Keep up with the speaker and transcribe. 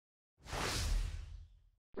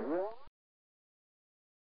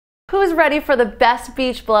Who's ready for the best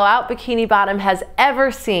beach blowout Bikini Bottom has ever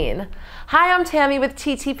seen? Hi, I'm Tammy with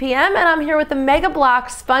TTPM, and I'm here with the MEGA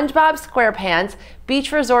Bloks SpongeBob SquarePants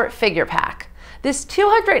Beach Resort Figure Pack. This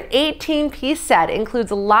 218-piece set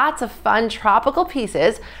includes lots of fun tropical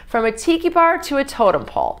pieces, from a tiki bar to a totem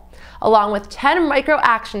pole, along with 10 micro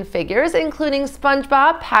action figures including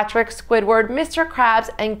SpongeBob, Patrick, Squidward, Mr. Krabs,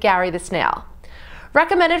 and Gary the Snail.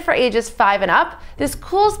 Recommended for ages 5 and up, this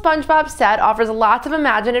cool SpongeBob set offers lots of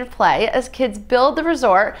imaginative play as kids build the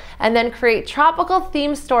resort and then create tropical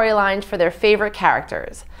themed storylines for their favorite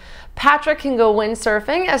characters. Patrick can go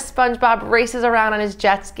windsurfing as SpongeBob races around on his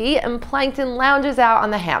jet ski and Plankton lounges out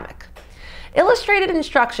on the hammock. Illustrated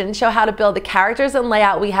instructions show how to build the characters and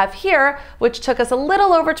layout we have here, which took us a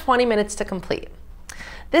little over 20 minutes to complete.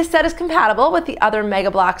 This set is compatible with the other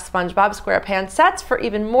MEGA Bloks SpongeBob SquarePants sets for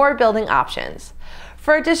even more building options.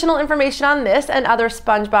 For additional information on this and other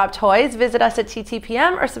SpongeBob toys, visit us at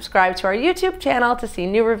TTPM or subscribe to our YouTube channel to see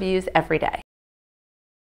new reviews every day.